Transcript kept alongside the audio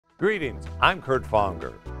Greetings, I'm Kurt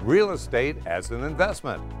Fonger. Real estate as an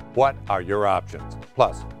investment. What are your options?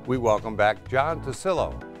 Plus, we welcome back John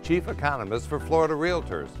Tuccillo, Chief Economist for Florida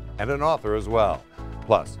Realtors and an author as well.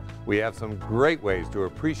 Plus, we have some great ways to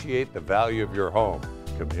appreciate the value of your home,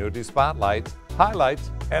 community spotlights,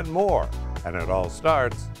 highlights, and more. And it all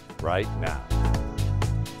starts right now.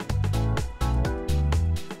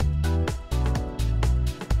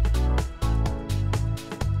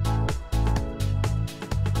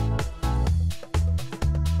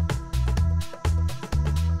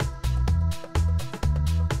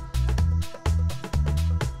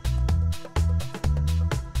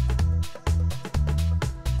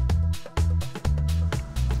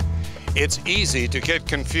 It's easy to get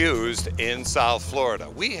confused in South Florida.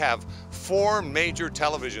 We have 4 major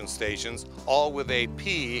television stations, all with a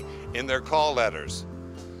P in their call letters.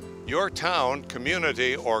 Your town,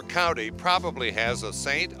 community, or county probably has a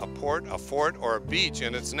saint, a port, a fort, or a beach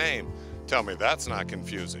in its name. Tell me that's not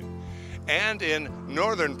confusing. And in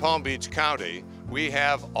northern Palm Beach County, we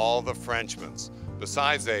have all the Frenchmans.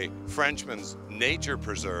 Besides a Frenchman's Nature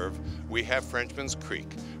Preserve, we have Frenchman's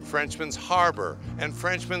Creek, Frenchman's Harbor, and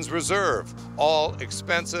Frenchman's Reserve, all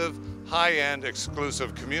expensive, high-end,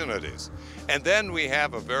 exclusive communities. And then we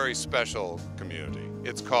have a very special community.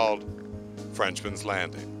 It's called Frenchman's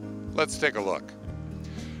Landing. Let's take a look.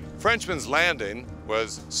 Frenchman's Landing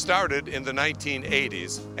was started in the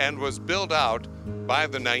 1980s and was built out by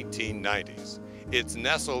the 1990s. It's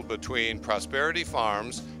nestled between Prosperity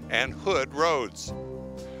Farms and Hood Roads.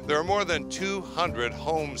 There are more than 200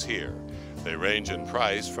 homes here. They range in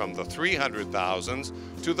price from the 300,000s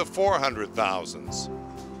to the 400,000s.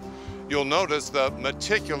 You'll notice the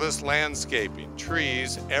meticulous landscaping,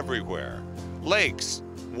 trees everywhere, lakes,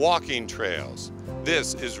 walking trails.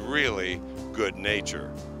 This is really good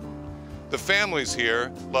nature. The families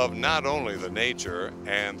here love not only the nature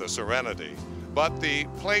and the serenity, but the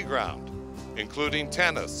playground, including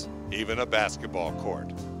tennis, even a basketball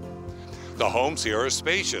court. The homes here are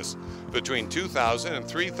spacious, between 2,000 and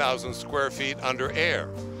 3,000 square feet under air.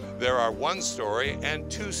 There are 1-story and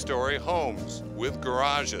 2-story homes with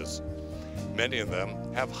garages. Many of them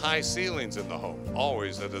have high ceilings in the home,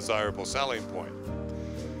 always a desirable selling point.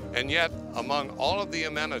 And yet, among all of the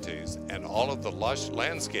amenities and all of the lush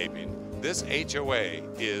landscaping, this HOA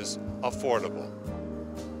is affordable.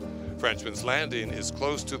 Frenchman's Landing is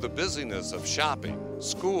close to the busyness of shopping,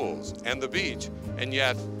 schools, and the beach, and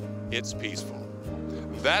yet it's peaceful.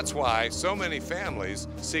 That's why so many families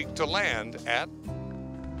seek to land at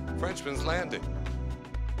Frenchman's Landing.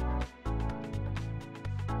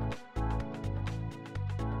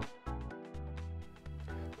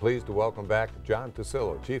 Pleased to welcome back John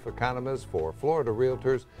Tuccillo, Chief Economist for Florida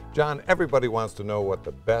Realtors. John, everybody wants to know what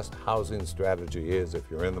the best housing strategy is if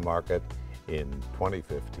you're in the market in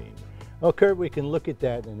 2015. Well, Kurt, we can look at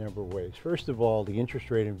that in a number of ways. First of all, the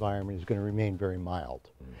interest rate environment is going to remain very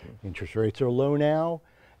mild. Interest rates are low now,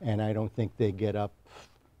 and I don't think they get up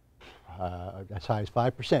as high as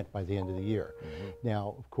 5% by the end of the year.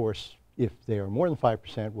 Now, of course, if they are more than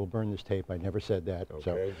 5%, we'll burn this tape. I never said that.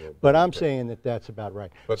 Okay, but I'm saying that that's about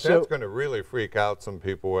right. But that's going to really freak out some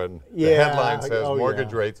people when the headline says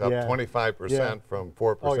mortgage rates up 25% from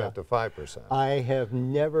 4% to 5%.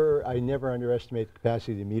 I never underestimate the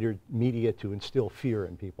capacity of the media to instill fear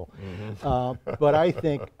in people. But I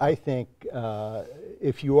think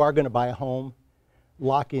if you are going to buy a home,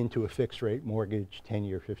 lock into a fixed rate mortgage,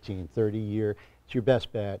 10-year, 15, 30-year. It's your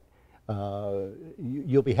best bet.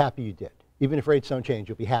 You'll be happy you did. Even if rates don't change,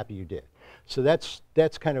 you'll be happy you did. So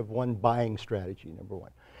that's kind of one buying strategy, number one.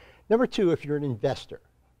 Number two, if you're an investor,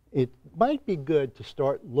 it might be good to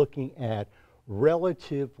start looking at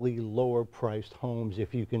relatively lower priced homes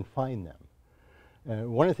if you can find them.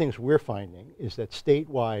 One of the things we're finding is that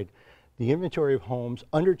statewide, the inventory of homes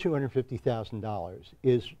under $250,000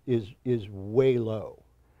 is way low,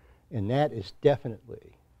 and that is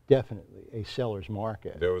definitely a seller's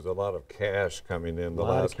market. There was a lot of cash coming in the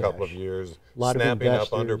last couple of years, snapping up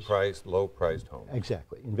underpriced, low-priced homes.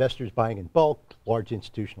 Exactly. Investors buying in bulk, large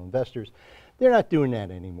institutional investors. They're not doing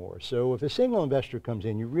that anymore. So if a single investor comes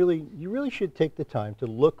in, you really should take the time to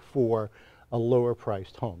look for a lower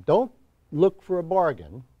priced home. Don't look for a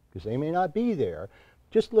bargain, because they may not be there.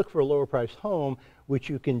 Just look for a lower priced home which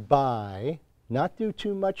you can buy, not do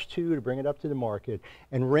too much to bring it up to the market,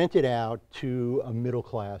 and rent it out to a middle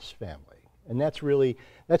class family. And that's really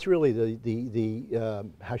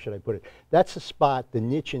the how should I put it? That's the spot, the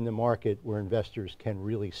niche in the market where investors can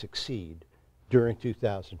really succeed during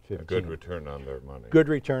 2015. A good return on their money. Good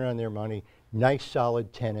return on their money. Nice,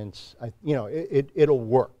 solid tenants. It'll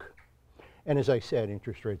work. And as I said,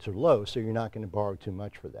 interest rates are low, so you're not going to borrow too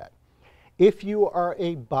much for that. If you are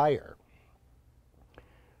a buyer,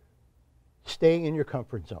 stay in your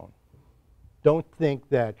comfort zone. Don't think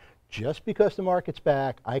that just because the market's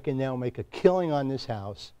back, I can now make a killing on this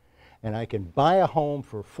house and I can buy a home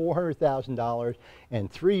for $400,000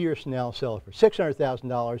 and 3 years from now I'll sell it for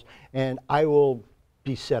 $600,000 and I will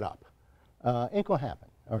be set up. Ain't gonna happen,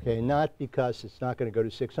 okay? Not because it's not gonna go to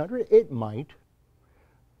 600, it might,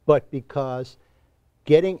 but because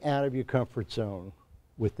getting out of your comfort zone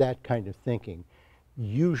with that kind of thinking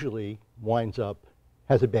usually winds up,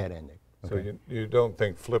 has a bad ending. Okay? So you don't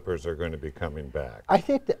think flippers are going to be coming back? I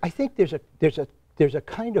think there's a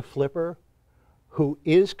kind of flipper who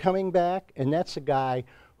is coming back, and that's a guy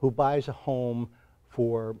who buys a home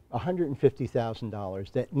for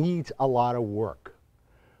 $150,000 that needs a lot of work,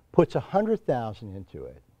 puts $100,000 into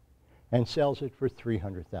it, and sells it for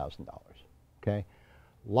 $300,000. Okay,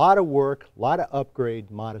 a lot of work, a lot of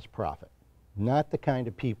upgrade, modest profit. Not the kind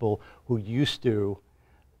of people who used to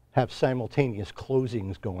have simultaneous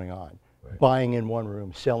closings going on. Right. Buying in one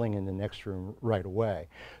room, selling in the next room right away.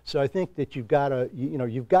 So I think that you've got to,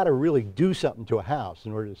 you've got to really do something to a house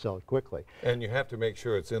in order to sell it quickly. And you have to make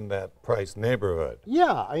sure it's in that price neighborhood.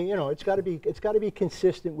 Yeah, it's got to be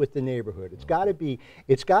consistent with the neighborhood. It's got to be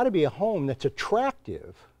a home that's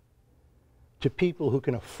attractive to people who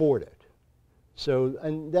can afford it. So,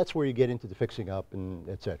 and that's where you get into the fixing up and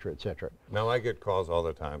et cetera, et cetera. Now I get calls all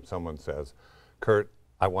the time. Someone says, Kurt,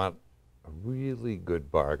 I want a really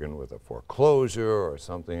good bargain with a foreclosure or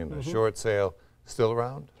something in a short sale. Still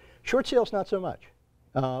around? Short sales, not so much.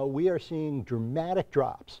 We are seeing dramatic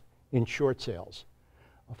drops in short sales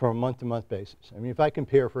from a month-to-month basis. I mean, if I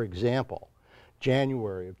compare, for example,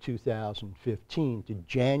 January of 2015 to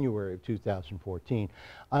January of 2014,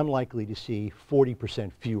 I'm likely to see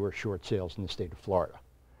 40% fewer short sales in the state of Florida.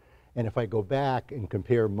 And if I go back and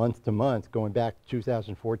compare month to month, going back to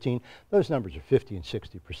 2014, those numbers are 50 and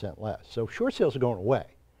 60% less. So short sales are going away.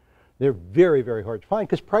 They're very, very hard to find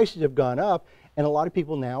because prices have gone up, and a lot of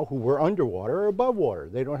people now who were underwater are above water.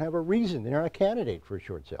 They don't have a reason. They're not a candidate for a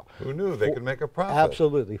short sale. Who knew they could make a profit?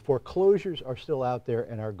 Absolutely. Foreclosures are still out there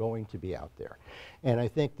and are going to be out there. And I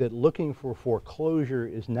think that looking for foreclosure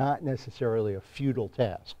is not necessarily a futile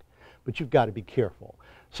task, but you've got to be careful.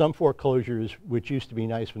 Some foreclosures, which used to be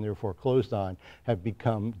nice when they were foreclosed on, have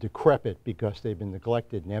become decrepit because they've been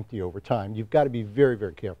neglected and empty over time. You've got to be very,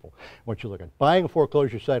 very careful what you look at. Buying a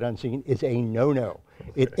foreclosure sight unseen is a no-no.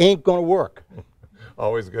 It ain't going to work.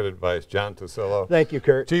 Always good advice. John Tuccillo. Thank you,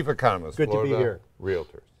 Kurt. Chief Economist, Good Florida to be here.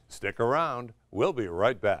 Realtors. Stick around. We'll be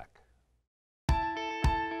right back.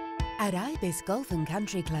 At Ibis Golf and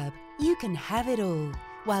Country Club, you can have it all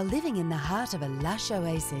while living in the heart of a lush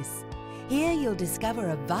oasis. Here you'll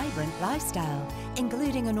discover a vibrant lifestyle,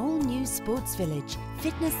 including an all-new sports village,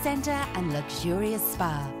 fitness centre and luxurious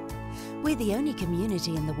spa. We're the only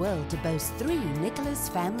community in the world to boast 3 Nicholas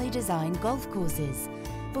family-designed golf courses.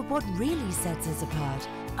 But what really sets us apart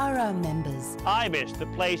are our members. Ibis, the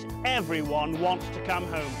place everyone wants to come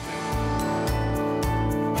home to.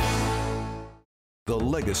 The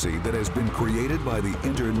legacy that has been created by the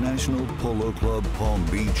International Polo Club Palm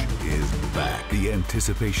Beach is back. The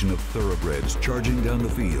anticipation of thoroughbreds charging down the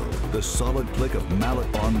field, the solid click of mallet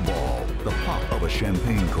on ball, the pop of a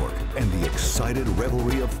champagne cork, and the excited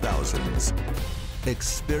revelry of thousands.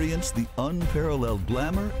 Experience the unparalleled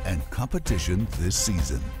glamour and competition this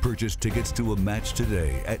season. Purchase tickets to a match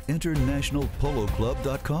today at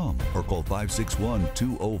internationalpoloclub.com or call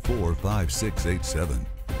 561-204-5687.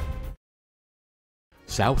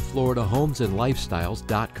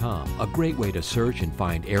 SouthFloridaHomesAndLifestyles.com, a great way to search and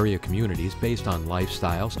find area communities based on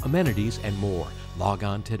lifestyles, amenities, and more. Log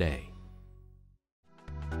on today.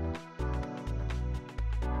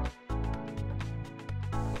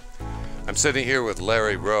 I'm sitting here with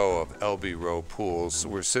Larry Rowe of LB Rowe Pools.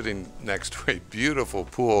 We're sitting next to a beautiful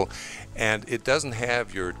pool, and it doesn't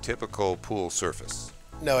have your typical pool surface.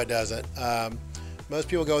 No, it doesn't. Most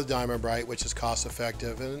people go with Diamond Bright, which is cost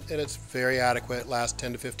effective, and it's very adequate, lasts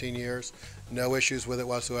 10 to 15 years, no issues with it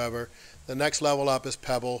whatsoever. The next level up is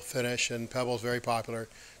Pebble finish, and Pebble is very popular.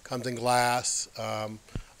 Comes in glass, a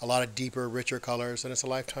lot of deeper, richer colors, and it's a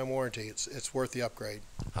lifetime warranty. It's worth the upgrade.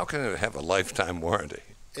 How can it have a lifetime warranty?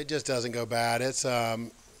 It just doesn't go bad. It's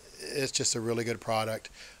just a really good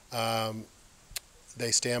product.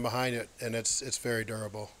 They stand behind it, and it's very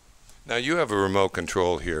durable. Now you have a remote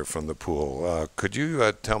control here from the pool. Could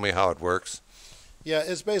you tell me how it works? Yeah,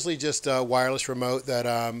 it's basically just a wireless remote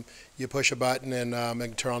that you push a button and it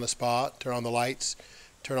can turn on the spot, turn on the lights,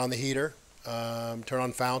 turn on the heater, turn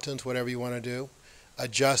on fountains, whatever you want to do.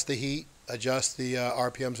 Adjust the heat adjust the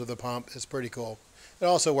RPMs of the pump. It's pretty cool. It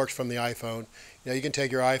also works from the iPhone. You know, you can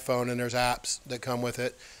take your iPhone and there's apps that come with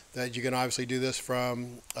it that you can obviously do this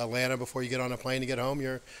from Atlanta before you get on a plane to get home.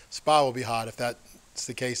 Your spa will be hot if that's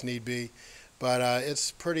the case need be. But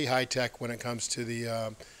it's pretty high tech when it comes to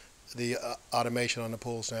the automation on the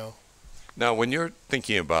pools now. Now, when you're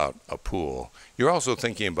thinking about a pool, you're also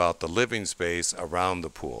thinking about the living space around the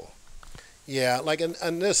pool. Yeah, like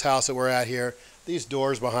in this house that we're at here, these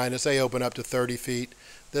doors behind us, they open up to 30 feet.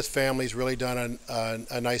 This family's really done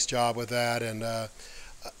a nice job with that, and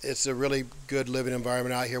it's a really good living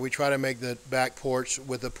environment out here. We try to make the back porch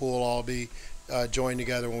with the pool all be joined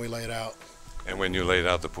together when we lay it out. And when you laid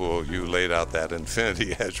out the pool, you laid out that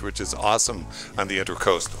infinity edge, which is awesome on the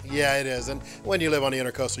Intercoastal. Yeah, it is. And when you live on the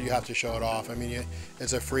Intercoastal, you have to show it off. I mean,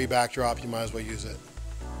 it's a free backdrop. You might as well use it.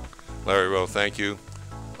 Larry Rowe, thank you.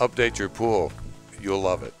 Update your pool. You'll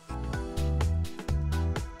love it.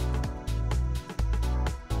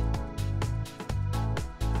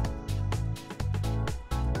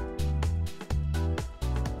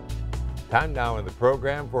 Time now in the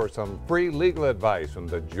program for some free legal advice from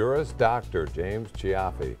the Juris Doctor, James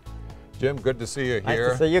Chiaffi. Jim, good to see you here.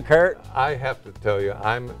 Nice to see you, Kurt. I have to tell you,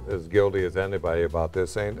 I'm as guilty as anybody about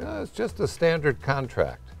this, saying it's just a standard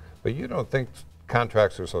contract. But you don't think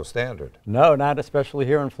contracts are so standard? No, not especially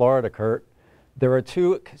here in Florida, Kurt. There are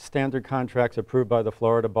two standard contracts approved by the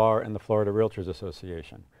Florida Bar and the Florida Realtors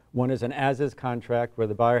Association. One is an as-is contract where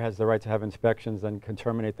the buyer has the right to have inspections and can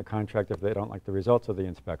terminate the contract if they don't like the results of the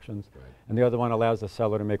inspections. Right. And the other one allows the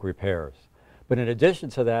seller to make repairs. But in addition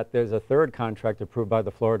to that, there's a third contract approved by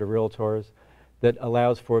the Florida Realtors that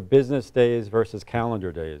allows for business days versus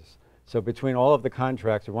calendar days. So between all of the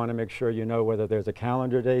contracts, we want to make sure you know whether there's a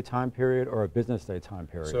calendar day time period or a business day time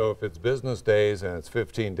period. So if it's business days and it's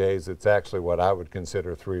 15 days, it's actually what I would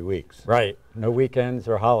consider 3 weeks. Right. No weekends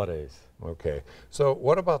or holidays. Okay. So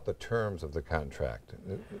what about the terms of the contract?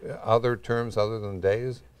 Other terms other than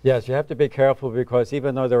days? Yes, you have to be careful because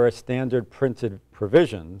even though there are standard printed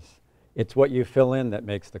provisions, it's what you fill in that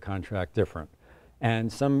makes the contract different.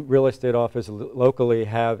 And some real estate offices locally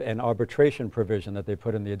have an arbitration provision that they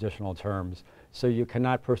put in the additional terms. So you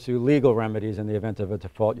cannot pursue legal remedies in the event of a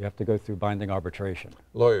default. You have to go through binding arbitration.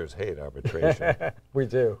 Lawyers hate arbitration. We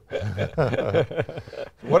do.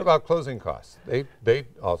 What about closing costs? They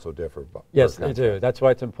also differ. Yes, they do. That's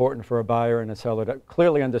why it's important for a buyer and a seller to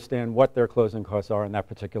clearly understand what their closing costs are in that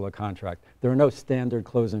particular contract. There are no standard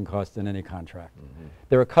closing costs in any contract. Mm-hmm.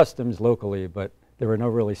 There are customs locally, but there are no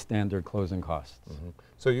really standard closing costs. Mm-hmm.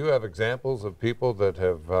 So you have examples of people that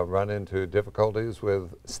have run into difficulties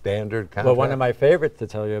with standard contracts? Well, one of my favorites to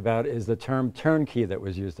tell you about is the term turnkey that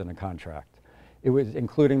was used in a contract. It was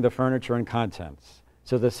including the furniture and contents.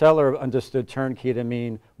 So the seller understood turnkey to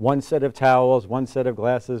mean one set of towels, one set of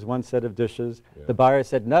glasses, one set of dishes. Yeah. The buyer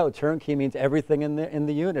said, no, turnkey means everything in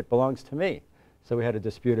the unit belongs to me. So we had a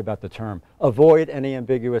dispute about the term. Avoid any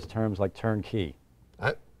ambiguous terms like turnkey.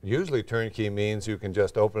 Usually turnkey means you can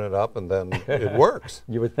just open it up and then it works.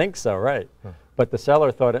 You would think so, right? Huh. But the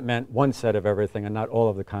seller thought it meant one set of everything and not all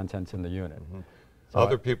of the contents in the unit. Mm-hmm. So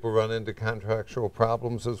other people run into contractual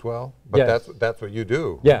problems as well? But yes. That's what you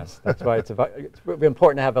do. Yes, that's why it's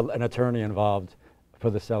important to have an attorney involved for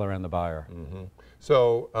the seller and the buyer. Mm-hmm.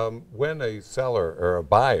 So when a seller or a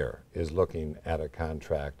buyer is looking at a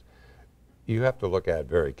contract, you have to look at it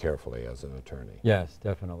very carefully as an attorney. Yes,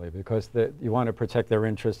 definitely, because you want to protect their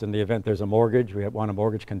interest in the event there's a mortgage. We want a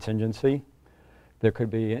mortgage contingency. There could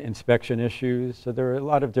be inspection issues. So there are a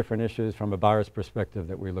lot of different issues from a buyer's perspective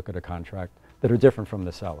that we look at a contract that are different from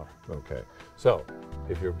the seller. Okay. So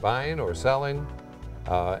if you're buying or selling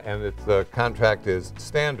and if the contract is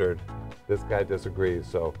standard, this guy disagrees.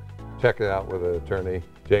 So check it out with an attorney,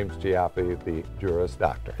 James Chiaffi, the Juris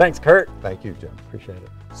Doctor. Thanks, Kurt. Thank you, Jim. Appreciate it.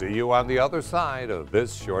 See you on the other side of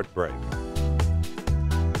this short break.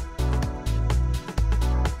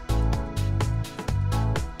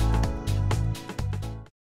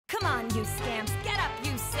 Come on, you scamps. Get up,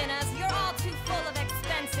 you sinners. You're all too full of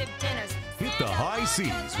expensive dinners. Hit the high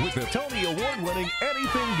seas with the Tony Award-winning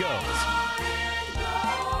Anything Goes.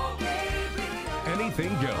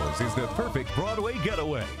 Anything Goes is the perfect Broadway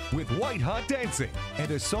getaway with white-hot dancing and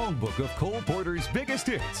a songbook of Cole Porter's biggest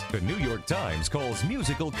hits. The New York Times calls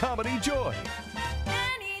musical comedy joy.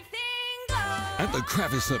 At the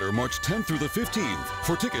Kravis Center, March 10th through the 15th.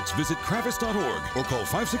 For tickets, visit kravis.org or call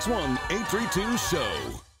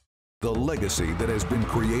 561-832-SHOW. The legacy that has been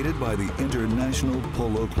created by the International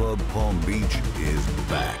Polo Club Palm Beach is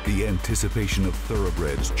back. The anticipation of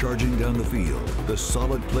thoroughbreds charging down the field, the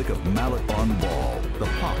solid click of mallet on ball, the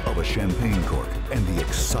pop of a champagne cork, and the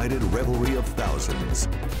excited revelry of thousands.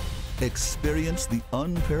 Experience the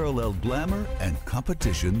unparalleled glamour and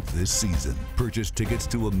competition this season. Purchase tickets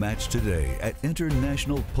to a match today at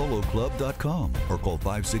internationalpoloclub.com or call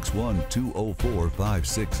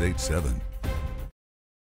 561-204-5687.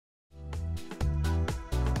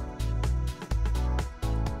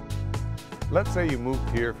 Let's say you moved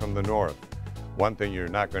here from the north. One thing you're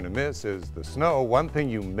not going to miss is the snow. One thing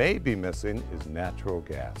you may be missing is natural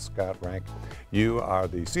gas. Scott Rank, you are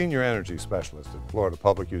the Senior Energy Specialist at Florida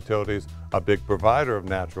Public Utilities, a big provider of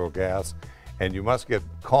natural gas, and you must get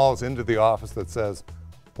calls into the office that says,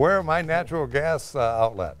 where are my natural gas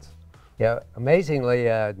outlets? Yeah, amazingly,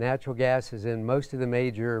 natural gas is in most of the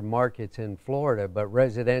major markets in Florida, but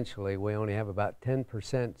residentially we only have about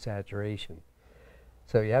 10% saturation.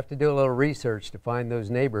 So you have to do a little research to find those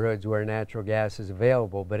neighborhoods where natural gas is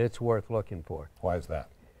available, but it's worth looking for. Why is that?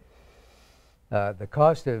 The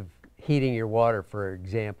cost of heating your water, for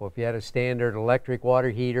example, if you had a standard electric water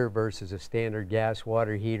heater versus a standard gas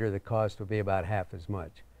water heater, the cost would be about half as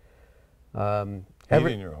much.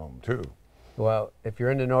 Heating your home too. Well, if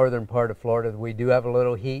you're in the northern part of Florida, we do have a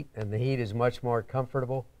little heat, and the heat is much more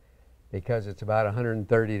comfortable because it's about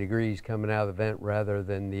 130 degrees coming out of the vent rather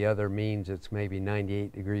than the other means it's maybe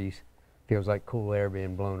 98 degrees. Feels like cool air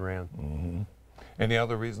being blown around. Mm-hmm. Any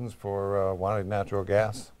other reasons for wanting natural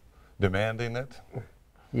gas? Demanding it?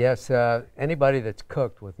 Yes, anybody that's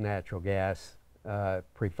cooked with natural gas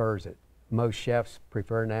prefers it. Most chefs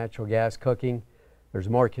prefer natural gas cooking. There's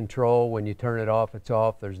more control. When you turn it off, it's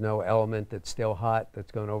off. There's no element that's still hot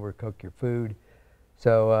that's going to overcook your food.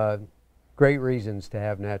 So great reasons to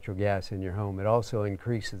have natural gas in your home. It also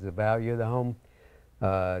increases the value of the home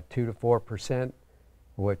 2 to 4%,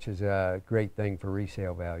 which is a great thing for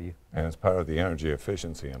resale value. And it's part of the energy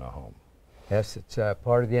efficiency in a home. Yes, it's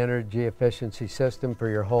part of the energy efficiency system for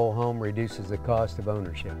your whole home, reduces the cost of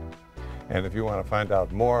ownership. And if you want to find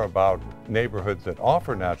out more about neighborhoods that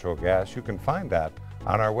offer natural gas, you can find that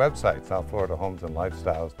on our website,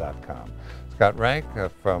 southfloridahomesandlifestyles.com. Scott Rank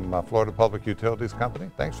from Florida Public Utilities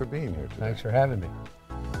Company, thanks for being here today. Thanks for having me.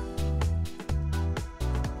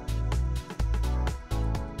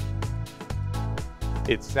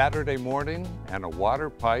 It's Saturday morning and a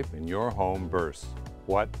water pipe in your home bursts.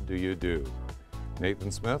 What do you do?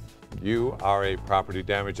 Nathan Smith, you are a property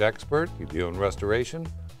damage expert. You deal in restoration.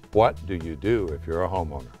 What do you do if you're a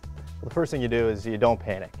homeowner? Well, the first thing you do is you don't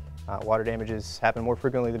panic. Water damages happen more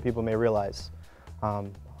frequently than people may realize.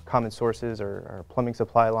 Common sources are plumbing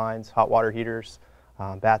supply lines, hot water heaters,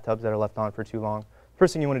 bathtubs that are left on for too long.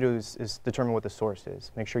 First thing you want to do is determine what the source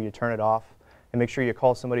is. Make sure you turn it off and make sure you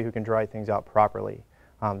call somebody who can dry things out properly.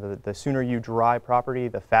 The sooner you dry property,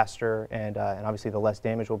 the faster and obviously the less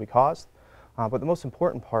damage will be caused. But the most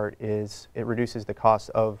important part is it reduces the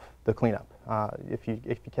cost of the cleanup. If you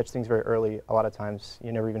catch things very early, a lot of times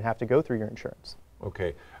you never even have to go through your insurance.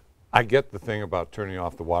 Okay. I get the thing about turning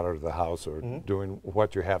off the water to the house or doing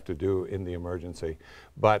what you have to do in the emergency,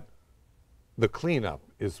 but the cleanup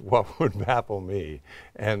is what would baffle me,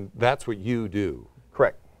 and that's what you do.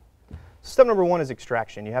 Correct. Step number one is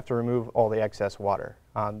extraction. You have to remove all the excess water.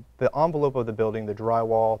 The envelope of the building, the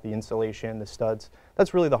drywall, the insulation, the studs,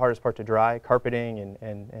 that's really the hardest part to dry. Carpeting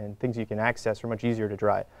and things you can access are much easier to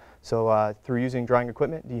dry. So through using drying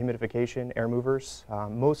equipment, dehumidification, air movers,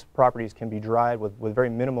 most properties can be dried with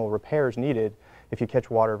very minimal repairs needed if you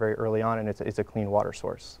catch water very early on and it's a clean water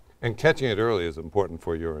source. And catching it early is important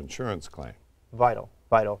for your insurance claim. Vital,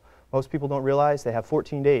 vital. Most people don't realize they have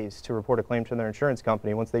 14 days to report a claim to their insurance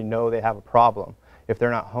company once they know they have a problem. If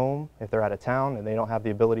they're not home, if they're out of town and they don't have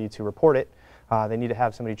the ability to report it, they need to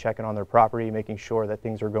have somebody checking on their property, making sure that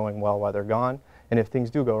things are going well while they're gone, and if things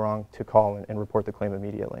do go wrong, to call and report the claim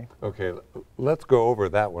immediately. Okay, let's go over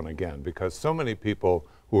that one again, because so many people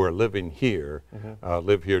who are living here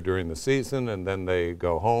live here during the season, and then they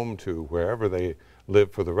go home to wherever they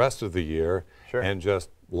live for the rest of the year and just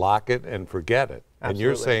lock it and forget it. Absolutely. And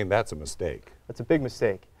you're saying that's a mistake. That's a big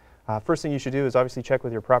mistake. First thing you should do is obviously check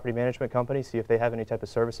with your property management company, see if they have any type of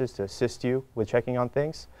services to assist you with checking on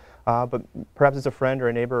things. But perhaps it's a friend or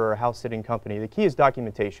a neighbor or a house sitting company. The key is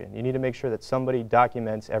documentation. You need to make sure that somebody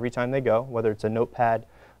documents every time they go, whether it's a notepad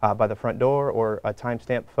by the front door or a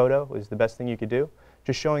timestamp photo is the best thing you could do.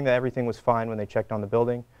 Just showing that everything was fine when they checked on the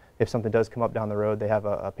building. If something does come up down the road, they have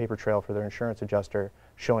a paper trail for their insurance adjuster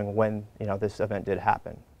showing when this event did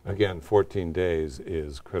happen. Again, 14 days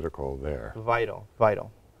is critical there. Vital,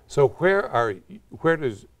 vital. So where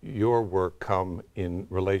does your work come in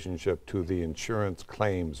relationship to the insurance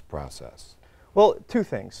claims process? Well, two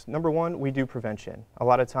things. Number one, we do prevention. A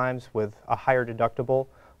lot of times with a higher deductible,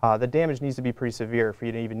 the damage needs to be pretty severe for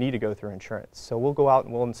you to even need to go through insurance. So we'll go out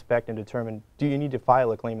and we'll inspect and determine, do you need to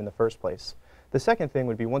file a claim in the first place? The second thing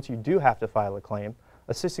would be, once you do have to file a claim,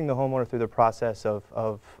 assisting the homeowner through the process of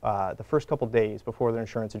the first couple days before the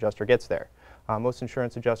insurance adjuster gets there. Most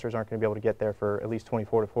insurance adjusters aren't going to be able to get there for at least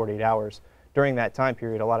 24 to 48 hours. During that time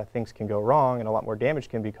period, a lot of things can go wrong and a lot more damage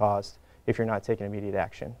can be caused if you're not taking immediate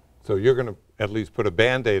action. So you're going to at least put a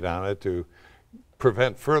Band-Aid on it to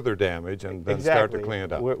prevent further damage and then start to clean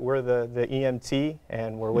it up. We're the EMT,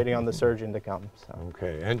 and we're waiting on the surgeon to come. So.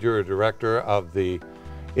 Okay, and you're a director of the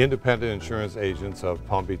Independent Insurance Agents of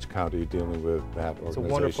Palm Beach County, dealing with that organization. It's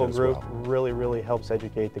a wonderful as group. well. Really helps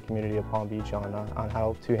educate the community of Palm Beach on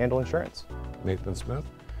how to handle insurance. Nathan Smith,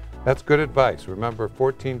 that's good advice. Remember,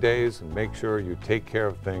 14 days, and make sure you take care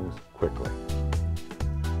of things quickly.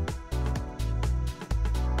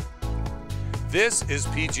 This is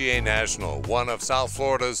PGA National, one of South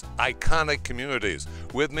Florida's iconic communities.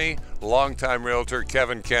 With me, longtime realtor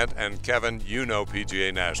Kevin Kent. And Kevin, you know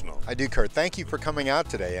PGA National. I do, Kurt. Thank you for coming out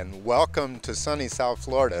today, and welcome to sunny South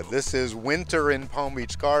Florida. This is winter in Palm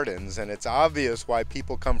Beach Gardens, and it's obvious why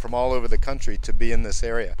people come from all over the country to be in this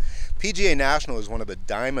area. PGA National is one of the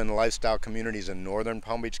diamond lifestyle communities in northern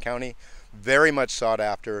Palm Beach County. Very much sought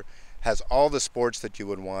after, has all the sports that you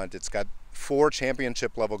would want. It's got 4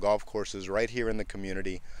 championship level golf courses right here in the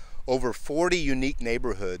community, over 40 unique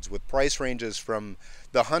neighborhoods with price ranges from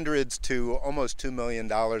the hundreds to almost $2 million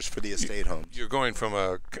for the estate homes. You're going from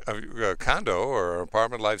a condo or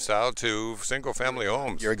apartment lifestyle to single family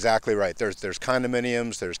homes. You're exactly right. There's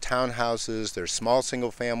condominiums, there's townhouses, there's small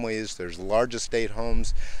single families, there's large estate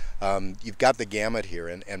homes. You've got the gamut here,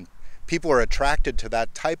 and people are attracted to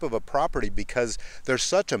that type of a property because there's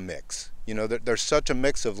such a mix. You know, there's such a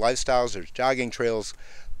mix of lifestyles. There's jogging trails,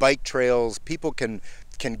 bike trails. People can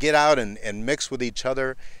get out and mix with each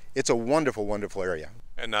other. It's a wonderful, wonderful area.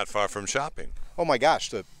 And not far from shopping. Oh my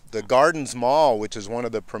gosh, the Gardens Mall, which is one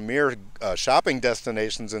of the premier shopping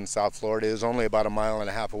destinations in South Florida, is only about 1.5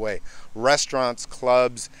 miles away. Restaurants,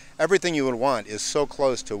 clubs, everything you would want is so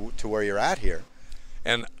close to where you're at here.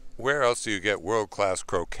 And where else do you get world-class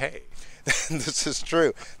croquet? This is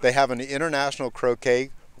true. They have an international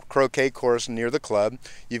croquet course near the club.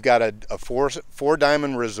 You've got a four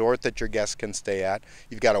diamond resort that your guests can stay at.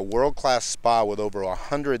 You've got a world-class spa with over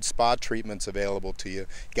 100 spa treatments available to you.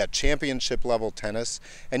 You've got championship level tennis,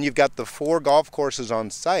 and you've got the 4 golf courses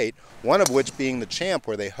on site, one of which being the Champ,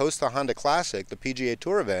 where they host the Honda Classic, the PGA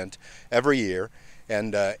Tour event, every year.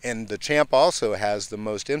 And the Champ also has the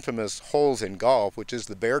most infamous holes in golf, which is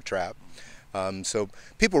the Bear Trap. So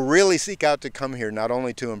people really seek out to come here not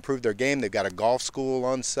only to improve their game, they've got a golf school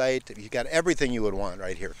on site. You've got everything you would want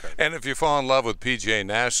right here, Kurt. And if you fall in love with PGA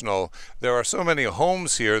National, there are so many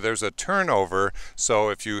homes here, there's a turnover. So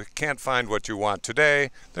if you can't find what you want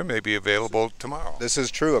today, there may be available tomorrow. This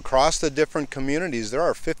is true. Across the different communities, there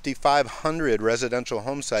are 5,500 residential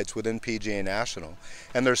home sites within PGA National.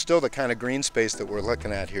 And there's still the kind of green space that we're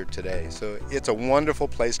looking at here today. So it's a wonderful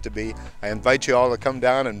place to be. I invite you all to come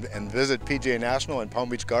down and visit PGA National and Palm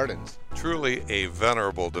Beach Gardens. Truly a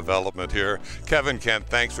venerable development here. Kevin Kent,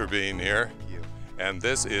 thanks for being here. Thank you. And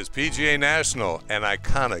this is PGA National, an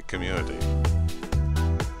iconic community.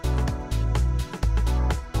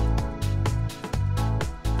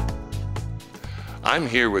 I'm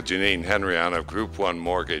here with Janine Henrion of Group 1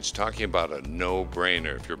 Mortgage, talking about a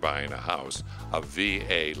no-brainer if you're buying a house, a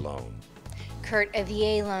VA loan. Kurt, a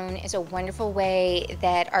VA loan is a wonderful way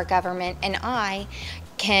that our government and I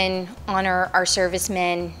can honor our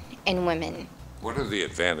servicemen and women. What are the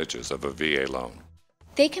advantages of a VA loan?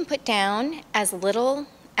 They can put down as little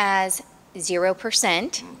as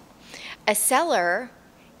 0%. A seller,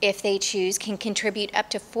 if they choose, can contribute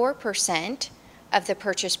up to 4% of the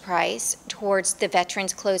purchase price towards the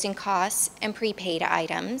veteran's closing costs and prepaid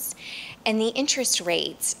items. And the interest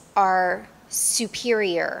rates are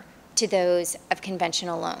superior to those of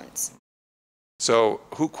conventional loans. So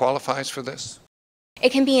who qualifies for this?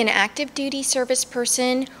 It can be an active duty service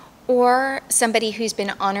person or somebody who's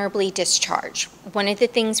been honorably discharged. One of the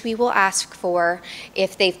things we will ask for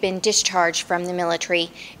if they've been discharged from the military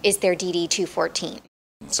is their DD-214.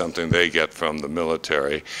 Something they get from the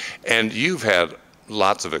military. And you've had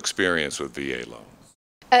lots of experience with VA loans.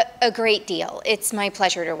 A great deal. It's my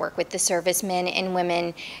pleasure to work with the servicemen and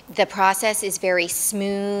women. The process is very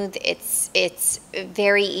smooth, it's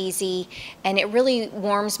very easy, and it really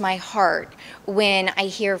warms my heart when I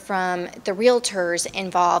hear from the realtors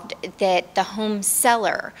involved that the home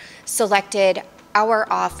seller selected our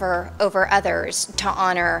offer over others to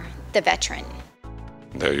honor the veteran.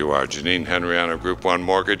 There you are, Janine Henrion of Group 1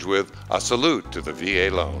 Mortgage with a salute to the VA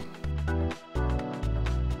loan.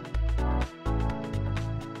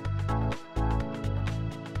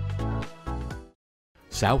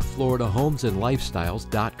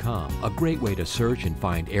 SouthFloridaHomesAndLifestyles.com, a great way to search and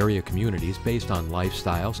find area communities based on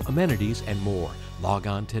lifestyles, amenities, and more. Log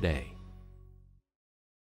on today.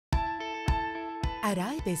 At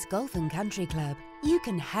Ibis Golf and Country Club, you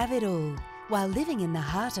can have it all while living in the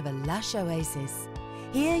heart of a lush oasis.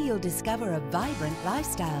 Here you'll discover a vibrant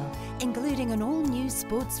lifestyle, including an all-new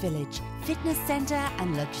sports village, fitness center,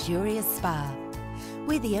 and luxurious spa.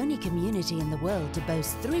 We're the only community in the world to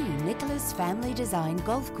boast 3 Nicholas family-designed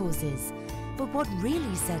golf courses. But what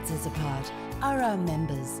really sets us apart are our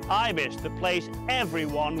members. Ibis, the place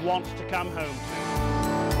everyone wants to come home to.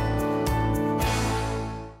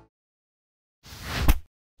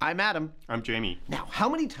 I'm Adam. I'm Jamie. Now, how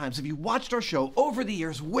many times have you watched our show over the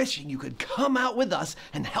years wishing you could come out with us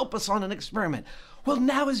and help us on an experiment? Well,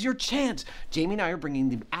 now is your chance. Jamie and I are bringing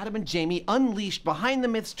the Adam and Jamie Unleashed Behind the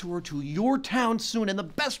Myths tour to your town soon, and the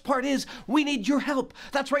best part is we need your help.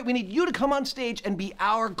 That's right, we need you to come on stage and be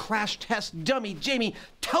our crash test dummy. Jamie,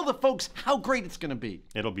 tell the folks how great it's going to be.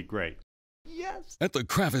 It'll be great. Yes. At the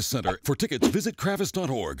Kravis Center. For tickets, visit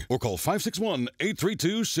kravis.org or call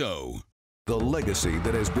 561-832-SHOW. The legacy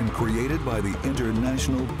that has been created by the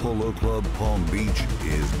International Polo Club Palm Beach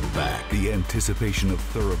is back. The anticipation of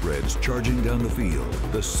thoroughbreds charging down the field,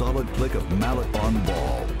 the solid click of mallet on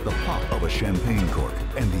ball, the pop of a champagne cork,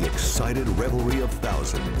 and the excited revelry of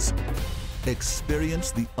thousands. Experience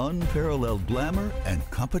the unparalleled glamour and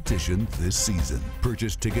competition this season.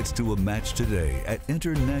 Purchase tickets to a match today at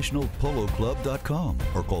internationalpoloclub.com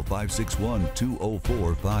or call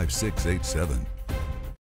 561-204-5687.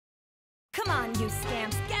 Come on, you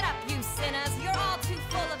scamps. Get up, you sinners. You're all too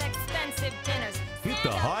full of expensive dinners. Hit the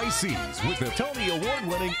high seas with the Tony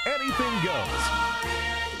Award-winning Anything Goes.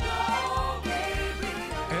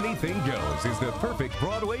 Anything Goes is the perfect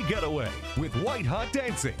Broadway getaway with white-hot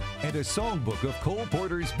dancing and a songbook of Cole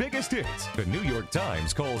Porter's biggest hits. The New York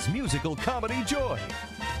Times calls musical comedy joy.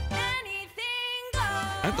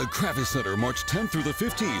 At the Kravis Center, March 10th through the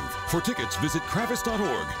 15th. For tickets, visit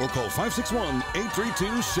kravis.org or call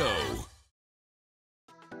 561-832-SHOW.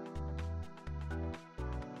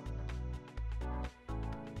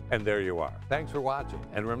 And there you are. Thanks for watching.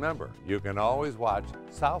 And remember, you can always watch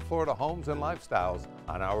South Florida Homes and Lifestyles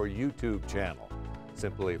on our YouTube channel.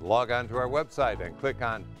 Simply log on to our website and click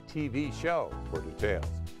on TV Show for details.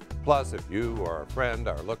 Plus, if you or a friend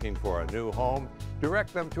are looking for a new home,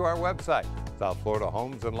 direct them to our website,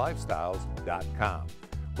 SouthFloridaHomesAndLifestyles.com,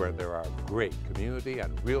 where there are great community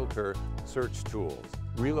and realtor search tools,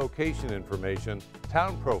 relocation information,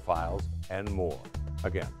 town profiles, and more.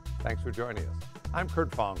 Again, thanks for joining us. I'm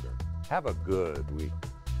Kurt Fonger. Have a good week.